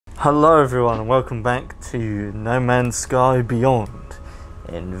Hello everyone and welcome back to No Man's Sky Beyond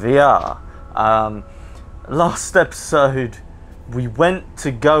in VR. Last episode we went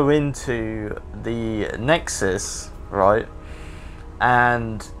to go into the Nexus, right?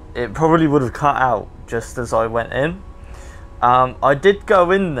 And it probably would have cut out just as I went in. I did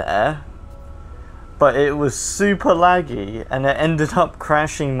go in there, but it was super laggy and it ended up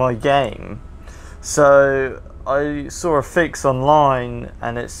crashing my game. So I saw a fix online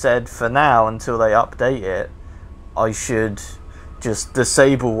and it said for now, until they update it, I should just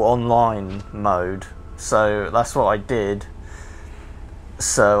disable online mode. So that's what I did.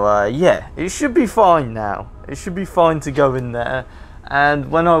 So yeah, it should be fine now. It should be fine to go in there. And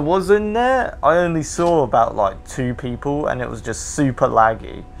when I was in there, I only saw about like 2 people and it was just super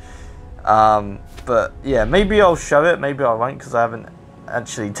laggy. But yeah, maybe I'll show it, maybe I won't, because I haven't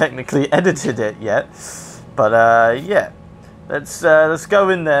actually technically edited it yet. But yeah, let's go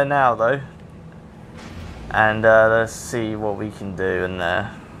in there now though, and let's see what we can do in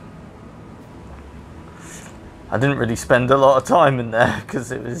there. I didn't really spend a lot of time in there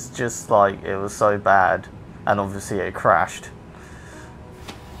because it was just like, it was so bad, and obviously it crashed.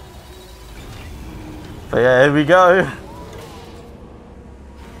 But yeah, here we go.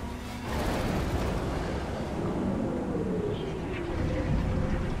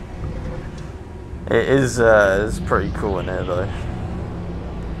 It is it's pretty cool in here though.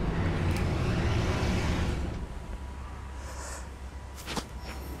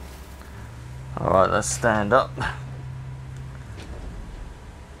 Alright, let's stand up.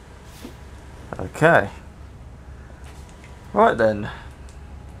 Okay. Right then.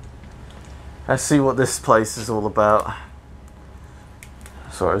 Let's see what this place is all about.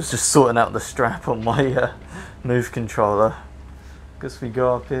 Sorry, I was just sorting out the strap on my move controller. Guess we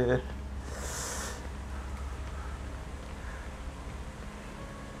go up here.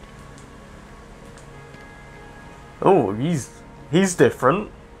 Oh, he's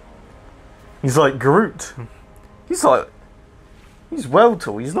different. He's like Groot. He's well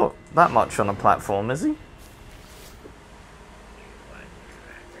tall. He's not that much on a platform, is he?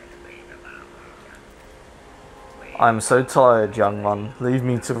 I'm so tired, young one. Leave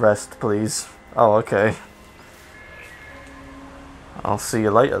me to rest, please. Oh, okay. I'll see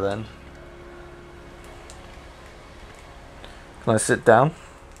you later then. Can I sit down?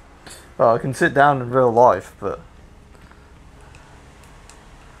 Well, I can sit down in real life, but...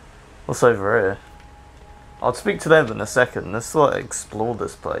 What's over here? I'll speak to them in a second. Let's like explore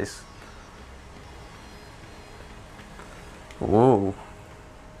this place. Whoa.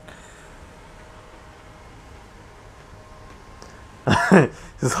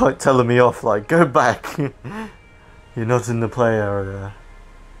 It's like telling me off, like, go back. You're not in the play area.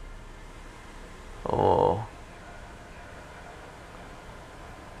 Oh.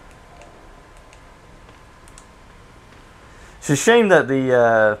 It's a shame that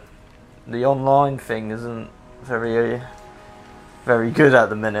the online thing isn't very good at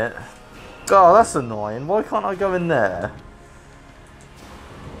the minute. Oh, that's annoying. Why can't I go in there?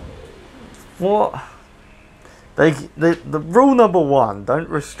 What? The rule number 1, don't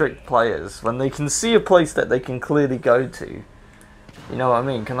restrict players when they can see a place that they can clearly go to. You know what I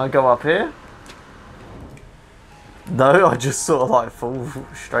mean? Can I go up here? No, I just sort of like fall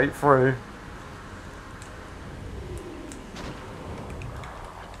straight through.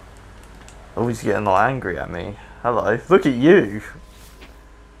 Oh, he's getting all angry at me. Hello. Look at you.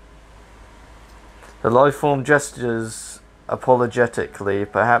 The life form gestures apologetically.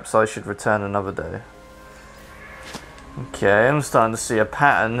 Perhaps I should return another day. Okay, I'm starting to see a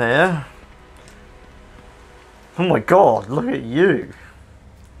pattern here. Oh my god, look at you.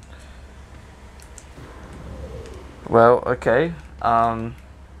 Well, okay.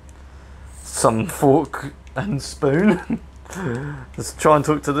 Some fork and spoon. Let's try and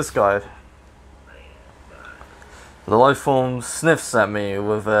talk to this guy. The life form sniffs at me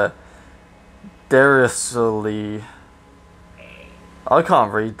with a derisively... I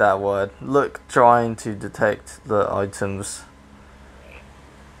can't read that word. Look, trying to detect the items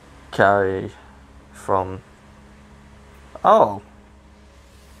carry from... Oh!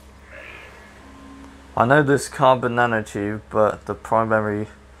 I know this carbon nanotube, but the primary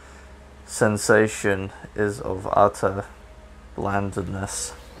sensation is of utter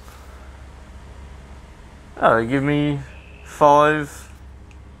blandness. Oh, give me 5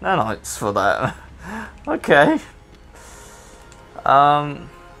 nanites for that. Okay.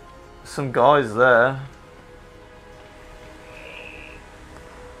 Some guys there.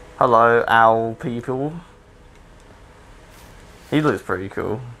 Hello, owl people. He looks pretty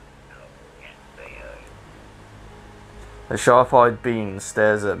cool. The sharp-eyed beam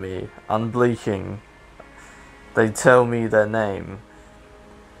stares at me, unblinking. They tell me their name.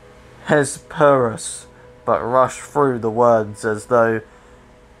 Hesperus, but rush through the words as though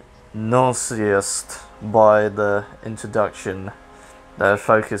nauseous by the introduction. Their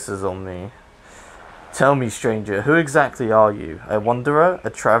focus is on me. Tell me, stranger, who exactly are you? A wanderer? A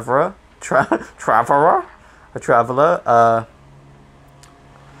traveler? Traveler? A traveler?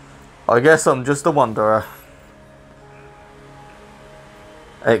 I guess I'm just a wanderer.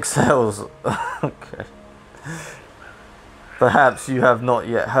 Excels. Okay. Perhaps you have not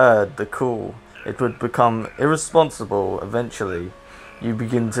yet heard the call. It would become irresponsible eventually. You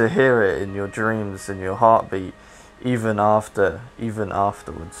begin to hear it in your dreams, in your heartbeat, even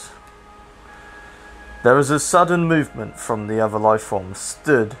afterwards. There is a sudden movement from the other life form,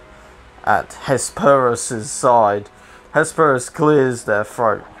 stood at Hesperus' side. Hesperus clears their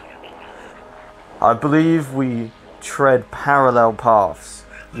throat. I believe we tread parallel paths,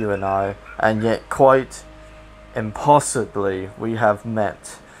 you and I, and yet quite impossibly we have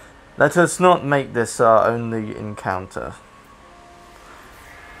met. Let us not make this our only encounter.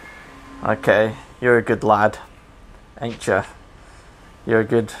 Okay, you're a good lad, ain't ya? You're a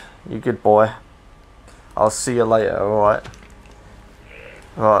good boy. I'll see you later, alright?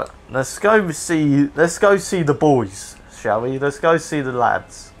 Right, let's go see the boys, shall we? Let's go see the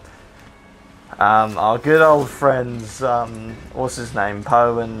lads. Our good old friends, what's his name?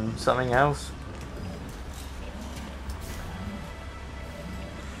 Poe and something else?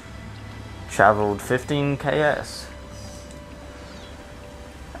 Travelled 15 k's.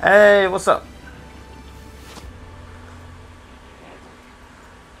 Hey, what's up?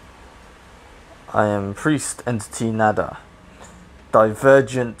 I am Priest Entity Nada.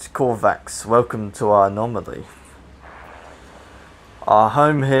 Divergent Korvax, welcome to our anomaly. Our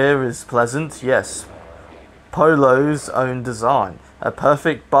home here is pleasant, yes. Polo's own design. A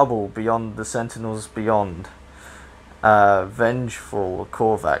perfect bubble beyond the sentinels beyond. Vengeful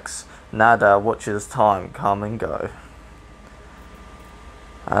Korvax. Nada watches time come and go.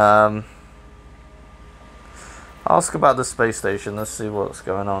 Ask about the space station, let's see what's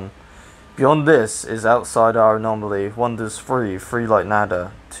going on. Beyond this is outside our anomaly, wanders free like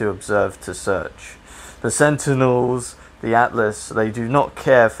Nada, to observe, to search. The sentinels, the Atlas, they do not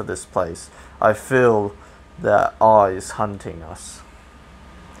care for this place. I feel their eyes hunting us.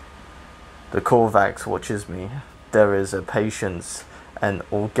 The Korvax watches me. There is a patience, an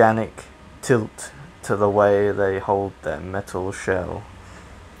organic tilt to the way they hold their metal shell.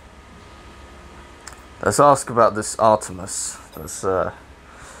 Let's ask about this Artemis. That's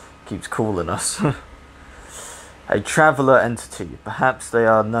keeps calling us. A traveller entity. Perhaps they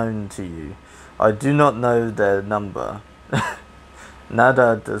are known to you. I do not know their number.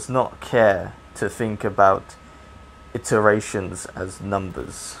 Nada does not care to think about iterations as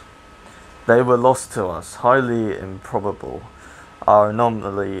numbers. They were lost to us, highly improbable. Our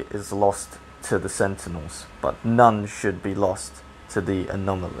anomaly is lost to the sentinels, but none should be lost to the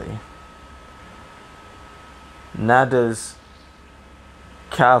anomaly. Nada's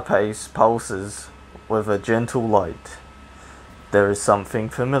carapace pulses with a gentle light. There is something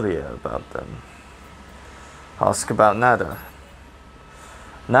familiar about them. Ask about Nada.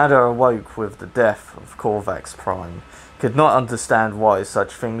 Nada awoke with the death of Korvax Prime. Could not understand why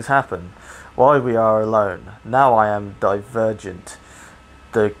such things happen. Why we are alone. Now I am divergent.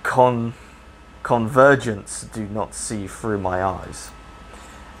 The convergence do not see through my eyes.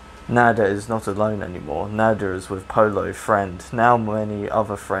 Nada is not alone anymore. Nada is with Polo friend. Now many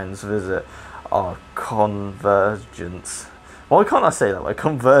other friends visit our convergence. Why can't I say that way?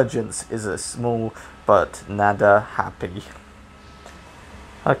 Convergence is a small but Nada happy.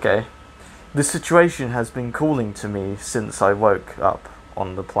 Okay. The situation has been calling to me since I woke up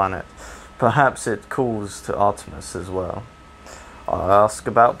on the planet. Perhaps it calls to Artemis as well. I'll ask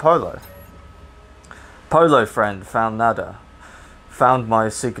about Polo. Polo friend found Nada. Found my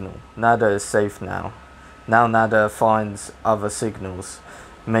signal. Nada is safe now. Now Nada finds other signals.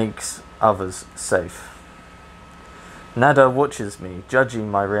 Makes others safe. Nada watches me, judging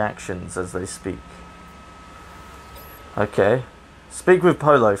my reactions as they speak. Okay. Speak with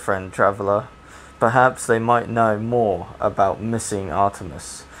Polo friend, traveller. Perhaps they might know more about missing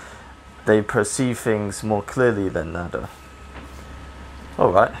Artemis. They perceive things more clearly than Nada.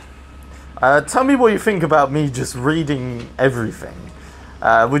 Alright. Tell me what you think about me just reading everything.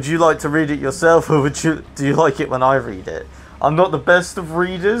 Would you like to read it yourself, or do you like it when I read it? I'm not the best of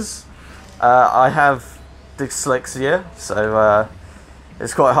readers. I have dyslexia, so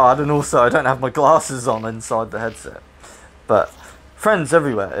it's quite hard, and also I don't have my glasses on inside the headset. But friends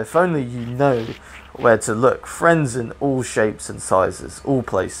everywhere, if only you know where to look. Friends in all shapes and sizes, all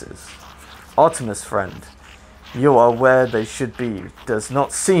places. Artemis friend, you are where they should be. Does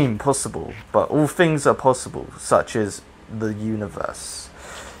not seem possible, but all things are possible, such as the universe.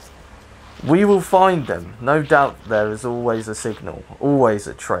 We will find them. No doubt there is always a signal, always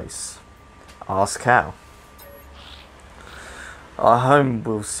a trace. Ask how. Our home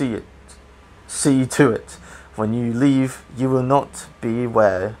will see to it. When you leave, you will not be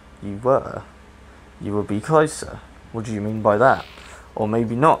where you were. You will be closer. What do you mean by that? Or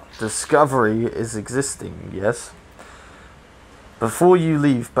maybe not. Discovery is existing, yes? Before you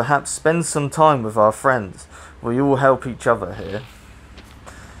leave, perhaps spend some time with our friends. We all help each other here.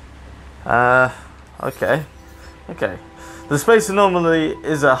 Okay. The space anomaly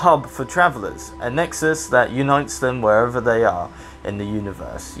is a hub for travelers, a nexus that unites them wherever they are in the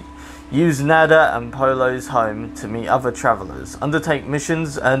universe. Use Nada and Polo's home to meet other travelers, undertake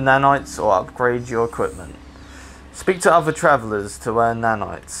missions, earn nanites, or upgrade your equipment. Speak to other travelers to earn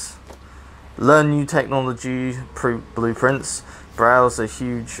nanites. Learn new technology blueprints. Browse a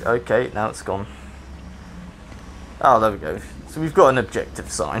huge... Okay, now it's gone. Oh, there we go. So we've got an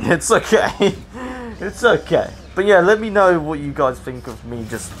objective sign. It's okay. It's okay. But yeah, let me know what you guys think of me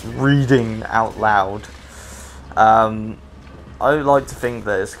just reading out loud. I like to think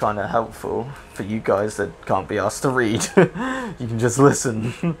that it's kind of helpful for you guys that can't be asked to read. You can just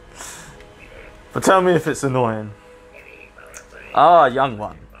listen. But tell me if it's annoying. Ah, young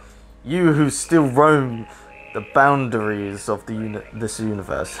one. You who still roam the boundaries of this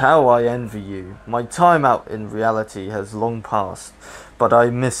universe. How I envy you. My time out in reality has long passed, but I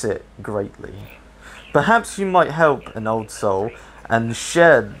miss it greatly. Perhaps you might help an old soul and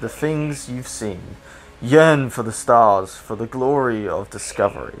share the things you've seen. Yearn for the stars, for the glory of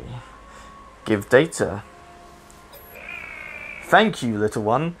discovery. Give data. Thank you, little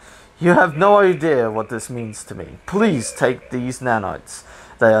one. You have no idea what this means to me. Please take these nanites.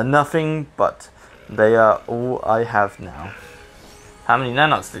 They are nothing, but they are all I have now. How many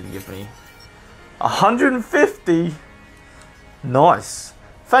nanites did you give me? 150? Nice.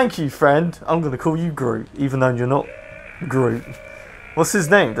 Thank you, friend. I'm going to call you Groot, even though you're not Groot. What's his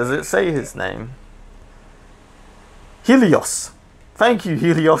name? Does it say his name? Helios. Thank you,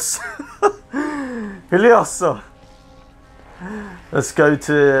 Helios. Helios. Let's go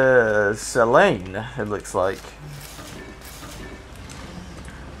to Selene, it looks like.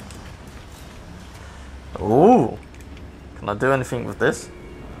 Ooh. Can I do anything with this?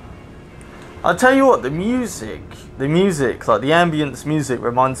 I'll tell you what, the music, like the ambience music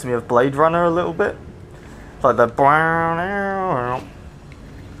reminds me of Blade Runner a little bit. Like the...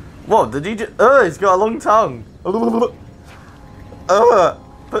 What, did he just... Oh, he's got a long tongue.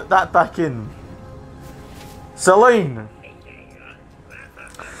 Put that back in. Selene.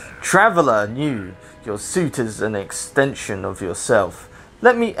 Traveller new. Your suit is an extension of yourself.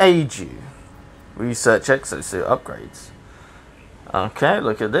 Let me aid you. Research exosuit upgrades. Okay,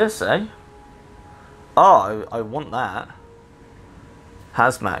 look at this, eh? Oh, I want that.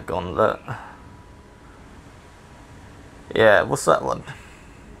 Hazmat gauntlet. Yeah, what's that one?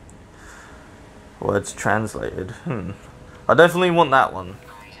 Words translated. I definitely want that one.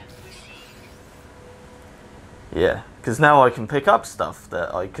 Yeah, because now I can pick up stuff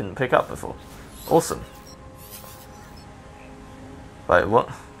that I couldn't pick up before. Awesome. Wait, what?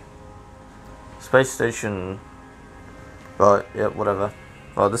 Space station. Right, yeah, whatever.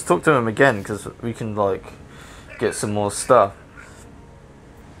 Right, let's talk to him again, because we can, like, get some more stuff.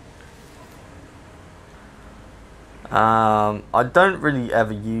 I don't really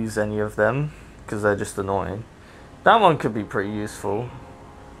ever use any of them, because they're just annoying. That one could be pretty useful.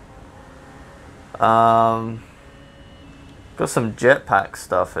 Got some jetpack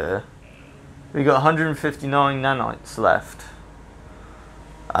stuff here. We got 159 nanites left.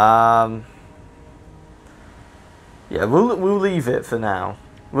 Yeah, we'll leave it for now.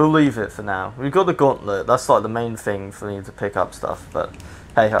 We'll leave it for now. We've got the gauntlet. That's like the main thing for me to pick up stuff. But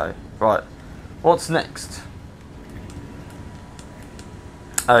hey ho. Right. What's next?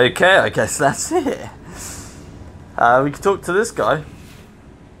 Okay, I guess that's it. We can talk to this guy.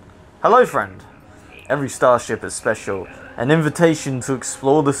 Hello, friend. Every starship is special. An invitation to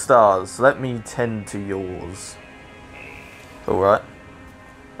explore the stars. Let me tend to yours. Alright.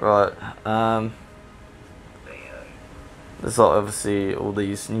 Right. There's like obviously all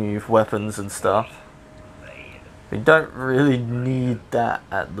these new weapons and stuff. We don't really need that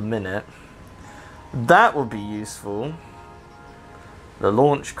at the minute. That would be useful. The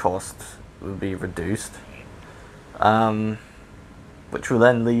launch cost would be reduced. Which will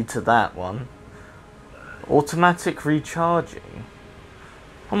then lead to that one. Automatic recharging.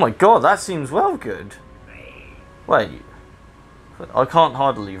 Oh my god, that seems well good. Wait. I can't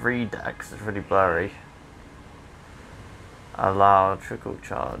hardly read that because it's really blurry. Allow trickle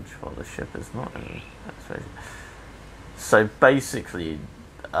charge while the ship is not in. So basically,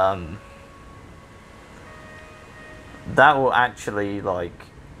 that will actually like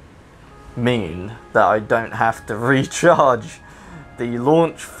mean that I don't have to recharge the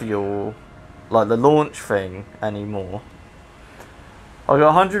launch fuel, like the launch thing, anymore. I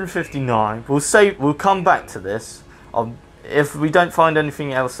got 159. We'll come back to this. If we don't find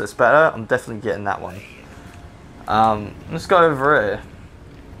anything else that's better, I'm definitely getting that one. Let's go over here.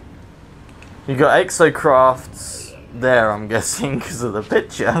 You got exocrafts there, I'm guessing, because of the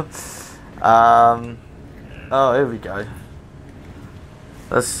picture. Oh, here we go.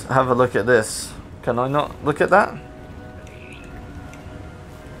 Let's have a look at this. Can I not look at that?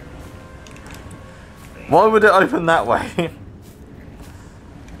 Why would it open that way?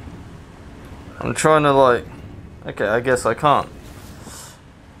 I'm trying to like... Okay, I guess I can't.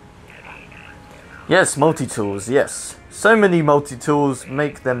 Yes, multi-tools, yes. So many multi-tools,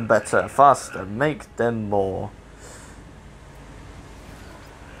 make them better, faster, make them more.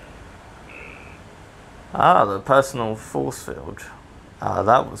 Ah, the personal force field.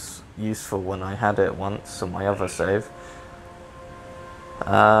 That was useful when I had it once on my other save.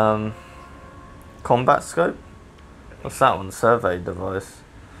 Combat scope? What's that one? Survey device.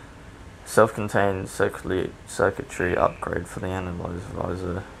 Self-contained circuitry upgrade for the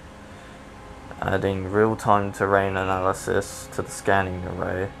analyzer. Adding real-time terrain analysis to the scanning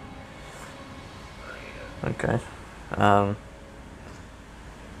array. Okay.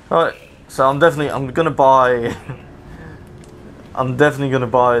 Alright, so I'm gonna buy I'm definitely gonna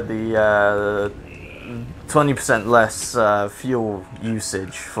buy the 20% less fuel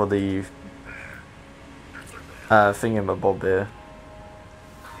usage for the thingamabob here.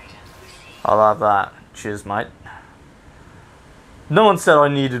 I'll have that. Cheers, mate. No one said I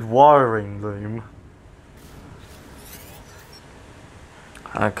needed wiring loom.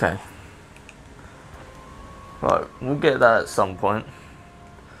 Okay. Right, we'll get that at some point.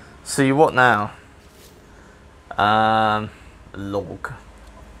 See what now? Log.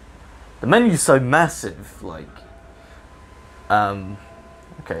 The menu's so massive, like...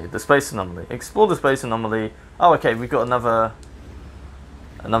 okay, the space anomaly. Explore the space anomaly. Oh, okay, we've got another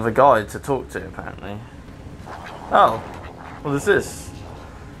guy to talk to, apparently. Oh, what is this?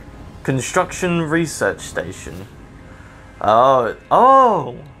 Construction research station.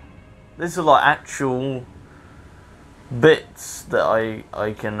 Oh, these are like actual bits that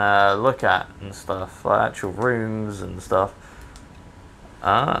I can look at and stuff, like actual rooms and stuff.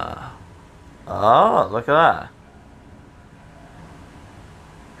 Oh, look at that.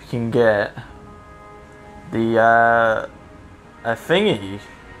 We can get the a thingy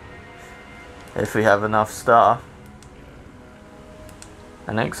if we have enough stuff.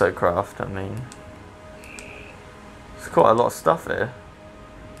 An exocraft, I mean. There's quite a lot of stuff here.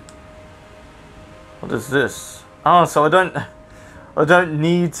 What is this? Oh, so I don't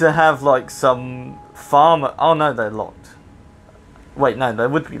need to have like some farmer. Oh no, they're locked. Wait, no, they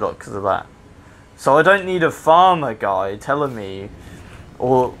would be locked because of that. So I don't need a farmer guy telling me,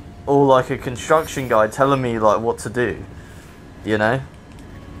 or like a construction guy telling me like what to do. You know?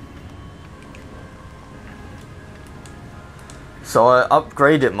 So I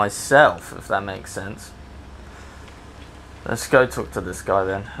upgrade it myself, if that makes sense. Let's go talk to this guy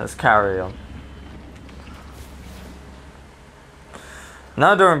then. Let's carry on.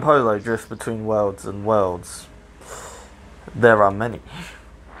 Nada and Polo drift between worlds and worlds. There are many.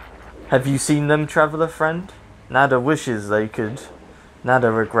 Have you seen them, traveller friend? Nada wishes they could.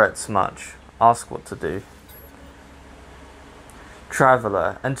 Nada regrets much. Ask what to do.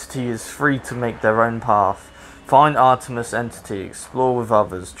 Traveller, entity is free to make their own path. Find Artemis entity, explore with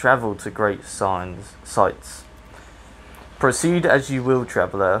others, travel to great sights. Proceed as you will,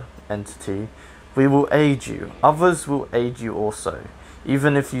 traveller, entity. We will aid you. Others will aid you also,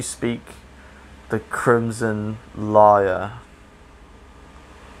 even if you speak the crimson lyre.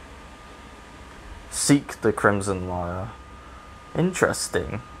 Seek the crimson lyre.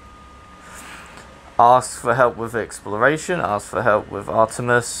 Interesting. Ask for help with exploration. Ask for help with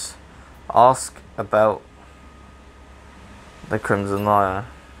Artemis. Ask about the Crimson Lyre.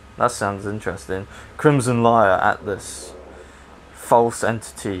 That sounds interesting. Crimson Lyre, Atlas. False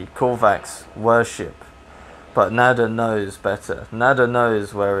entity. Korvax, worship. But Nada knows better. Nada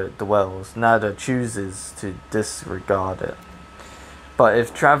knows where it dwells. Nada chooses to disregard it. But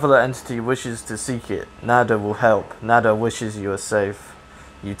if traveller entity wishes to seek it, Nada will help. Nada wishes you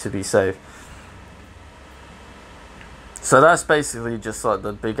to be safe. So that's basically just like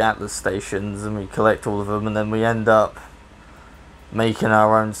the big Atlas stations, and we collect all of them, and then we end up making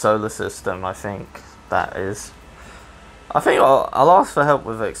our own solar system. I think that is. I think I'll ask for help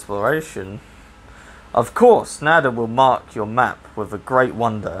with exploration. Of course, Nada will mark your map with a great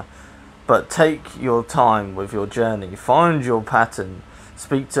wonder, but take your time with your journey. Find your pattern.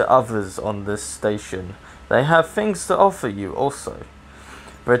 Speak to others on this station. They have things to offer you also.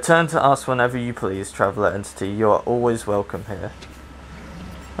 Return to us whenever you please, Traveller Entity. You are always welcome here.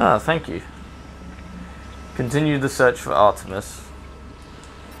 Ah, thank you. Continue the search for Artemis.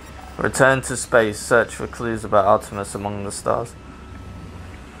 Return to space. Search for clues about Artemis among the stars.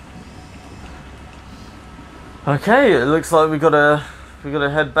 Okay, it looks like we gotta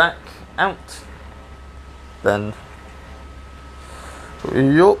head back out. Then.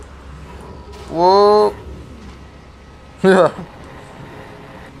 Yup. Whoa. Yeah.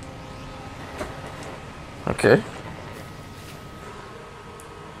 Okay.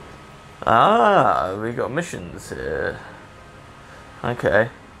 Ah, we got missions here. Okay.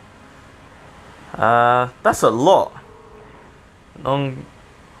 That's a lot. Well,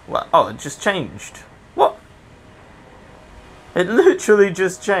 oh, it just changed. What? It literally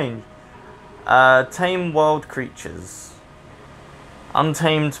just changed. Tame wild creatures.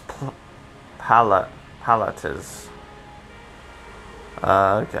 Untamed palaters.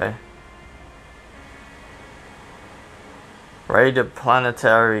 Okay. Raid a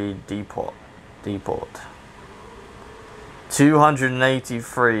planetary depot.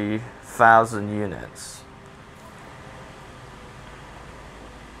 283,000 units.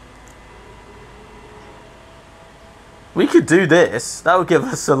 We could do this. That would give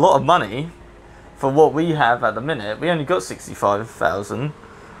us a lot of money for what we have at the minute. We only got 65,000.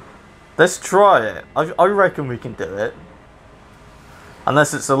 Let's try it. I reckon we can do it.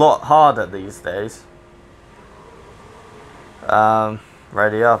 Unless it's a lot harder these days.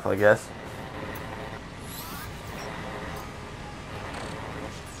 Ready up, I guess.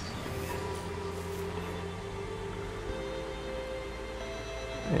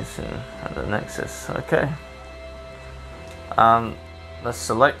 At the Nexus, okay. Let's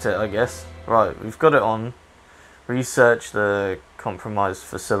select it, I guess. Right, we've got it on. Research the compromised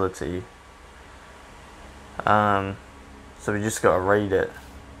facility. So we just gotta raid it.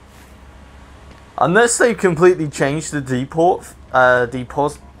 Unless they completely changed the deport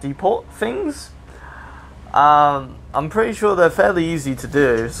things, I'm pretty sure they're fairly easy to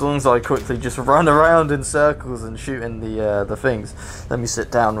do as long as I quickly just run around in circles and shoot in the things. Let me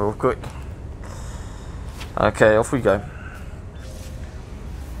sit down real quick. Okay, off we go.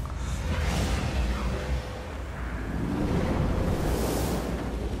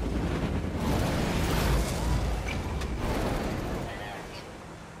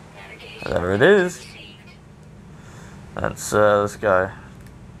 There it is. Let's go.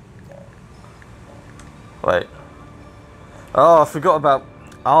 Wait. Oh, I forgot about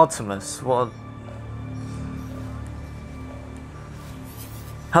Artemis. What?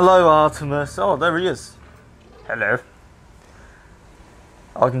 Hello, Artemis. Oh, there he is. Hello.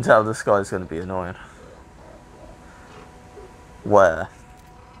 I can tell this guy's going to be annoying. Where?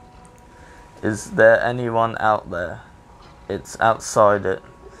 Is there anyone out there? It's outside it.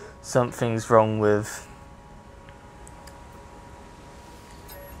 Something's wrong with...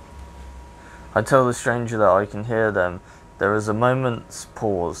 I tell the stranger that I can hear them. There is a moment's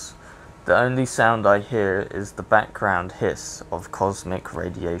pause. The only sound I hear is the background hiss of cosmic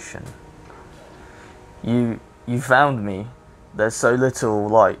radiation. You found me. There's so little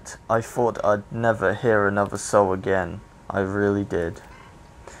light. I thought I'd never hear another soul again. I really did.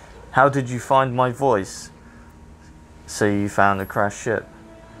 How did you find my voice? So you found a crashed ship.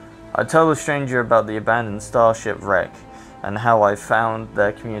 I tell the stranger about the abandoned starship wreck and how I found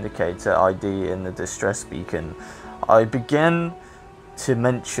their communicator ID in the distress beacon. I began to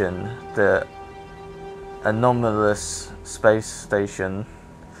mention the anomalous space station,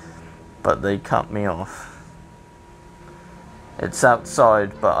 but they cut me off. It's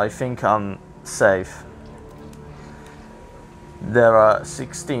outside, but I think I'm safe. There are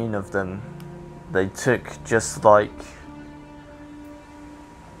 16 of them. They took just like...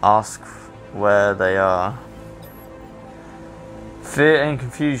 Ask where they are. Fear and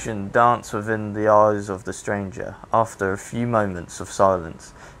confusion dance within the eyes of the stranger. After a few moments of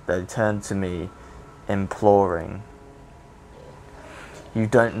silence, they turn to me, imploring. You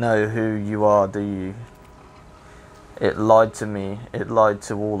don't know who you are, do you? It lied to me. It lied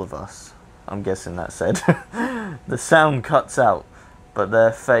to all of us. I'm guessing that said. The sound cuts out, but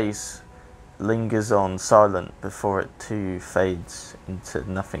their face lingers on silent before it too fades into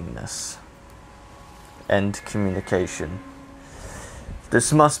nothingness. End communication.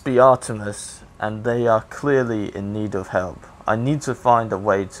 This must be Artemis, and they are clearly in need of help. I need to find a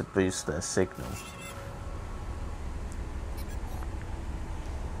way to boost their signal.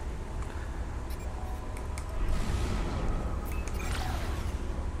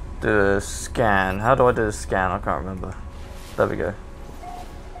 Do a scan. How do I do a scan? I can't remember. There we go.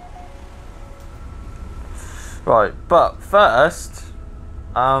 Right, but first,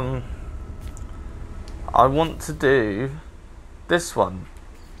 I want to do this one.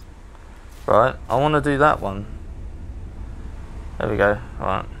 Right, I want to do that one. There we go.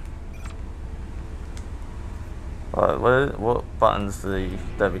 Right. Right, what buttons do the...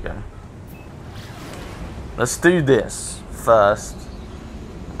 There we go. Let's do this first.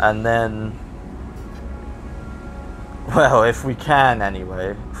 And then... Well, if we can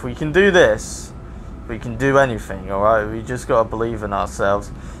anyway. If we can do this, we can do anything, alright? We just gotta believe in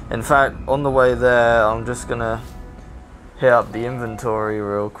ourselves. In fact, on the way there, I'm just gonna hit up the inventory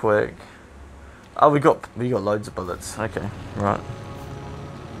real quick. Oh, we got loads of bullets. Okay, right.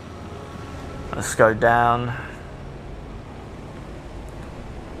 Let's go down.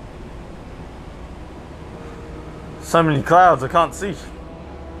 So many clouds, I can't see.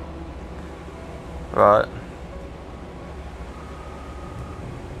 Right.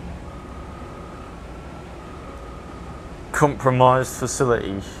 Compromised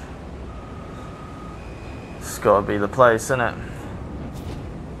facility. It's gotta be the place, isn't it?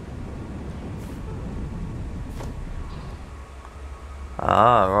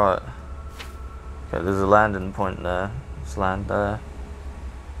 Ah, right. Okay, there's a landing point there. Let's land there.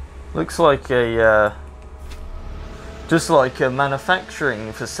 Looks like a, just like a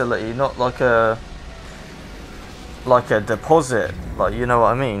manufacturing facility, not like a deposit. Like, you know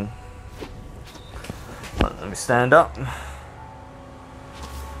what I mean? Let me stand up.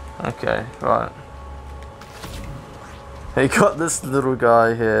 Okay, right. You got this little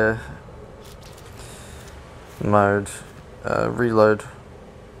guy here. Mode. Reload.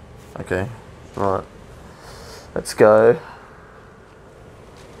 Okay, right. Let's go.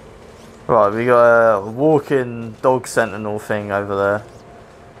 Right, we got a walking dog sentinel thing over there.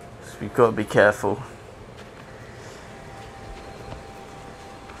 So we've got to be careful.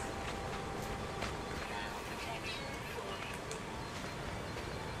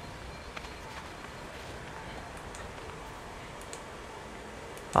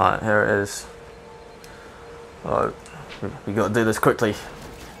 Alright, here it is. Alright, we got to do this quickly.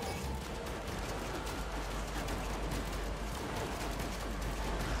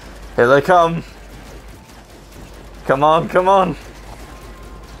 Here they come. Come on, come on.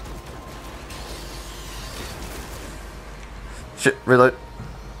 Shit, reload.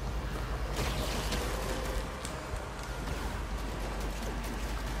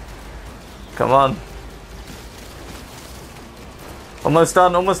 Come on. Almost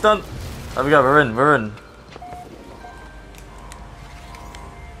done, almost done. There we go, we're in.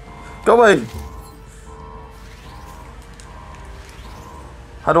 Go away.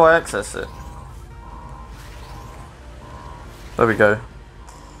 How do I access it? There we go.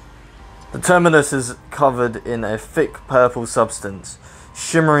 The terminus is covered in a thick purple substance.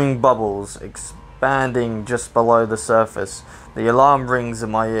 Shimmering bubbles expanding just below the surface. The alarm rings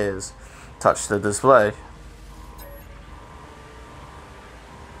in my ears. Touch the display.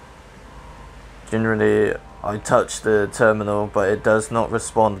 Generally, I touch the terminal, but it does not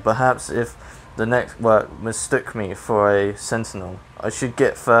respond. Perhaps if the network mistook me for a sentinel, I should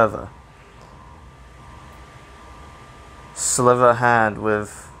get further. Sliver hand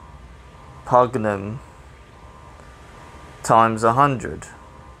with Pugnum times 100.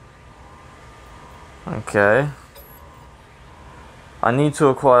 Okay. I need to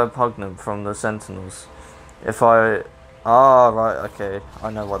acquire Pugnum from the sentinels. If I... Ah, right, okay.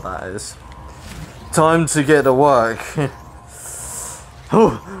 I know what that is. Time to get to work.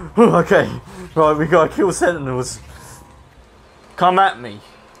 Oh, okay. Right, we gotta kill sentinels. Come at me.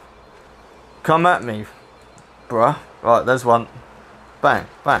 Come at me, bruh. Right, there's one. Bang,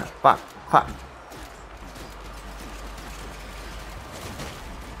 bang, bang, bang.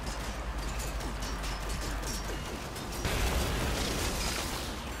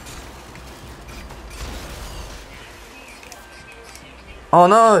 Oh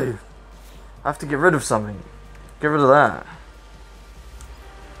no! I have to get rid of something. Get rid of that.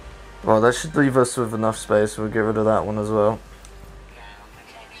 Well, that should leave us with enough space. We'll get rid of that one as well.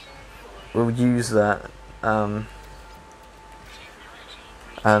 We'll use that. And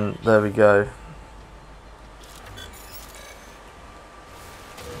there we go.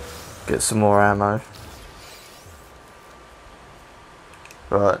 Get some more ammo.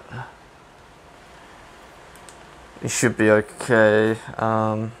 It should be okay.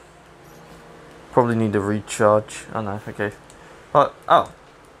 Probably need to recharge. Oh no, okay. Oh.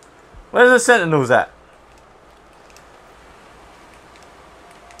 Where are the sentinels at?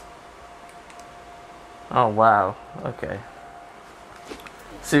 Oh wow, okay.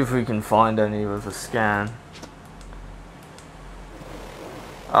 See if we can find any with a scan.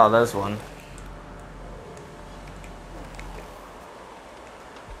 Oh, there's one.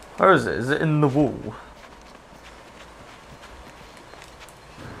 Where is it? Is it in the wall?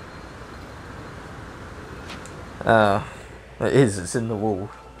 It is, it's in the wall.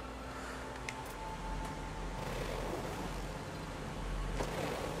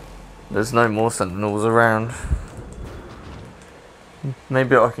 There's no more sentinels around.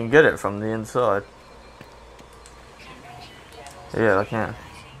 Maybe I can get it from the inside. Yeah, I can.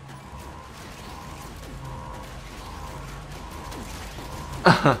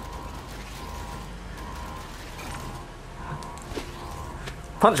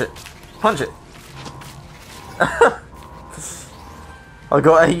 Punch it! Punch it! I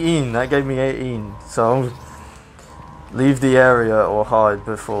got 18, that gave me 18, so I'll leave the area or hide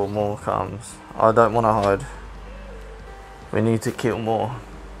before more comes. I don't want to hide. We need to kill more.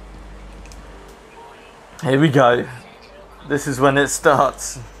 Here we go. This is when it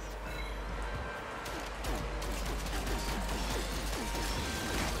starts.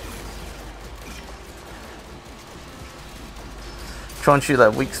 Try and shoot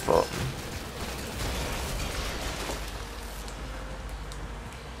that weak spot.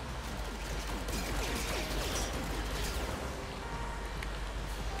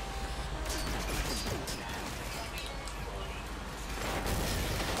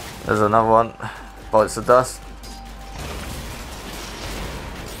 There's another one. Bites the dust.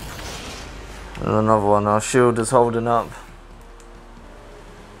 There's another one. Our shield is holding up.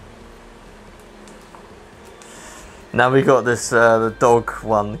 Now we got this the dog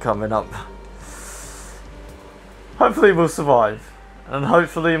one coming up. Hopefully we'll survive, and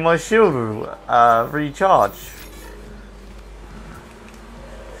hopefully my shield will recharge.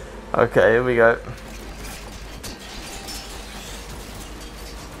 Okay, here we go.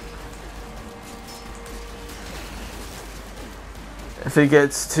 If it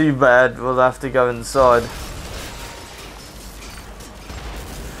gets too bad, we'll have to go inside.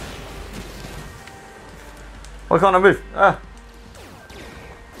 Why can't I move? Ah!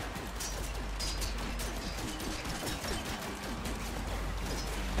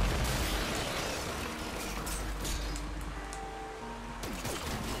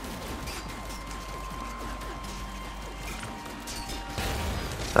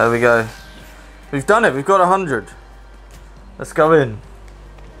 There we go. We've done it. We've got 100. Let's go in.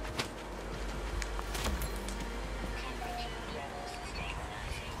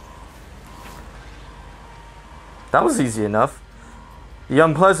 That was easy enough. The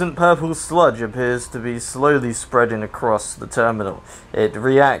unpleasant purple sludge appears to be slowly spreading across the terminal. It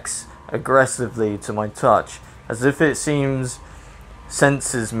reacts aggressively to my touch, as if it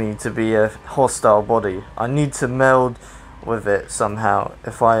senses me to be a hostile body. I need to meld with it somehow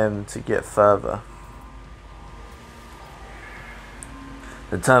if I am to get further.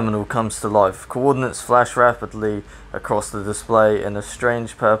 The terminal comes to life. Coordinates flash rapidly across the display in a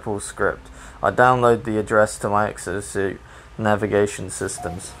strange purple script. I download the address to my exosuit navigation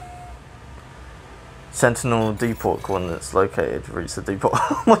systems. Sentinel depot coordinates located. Reach the depot.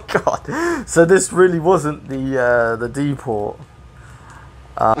 Oh my god! So this really wasn't the depot.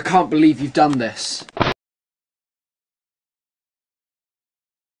 I can't believe you've done this.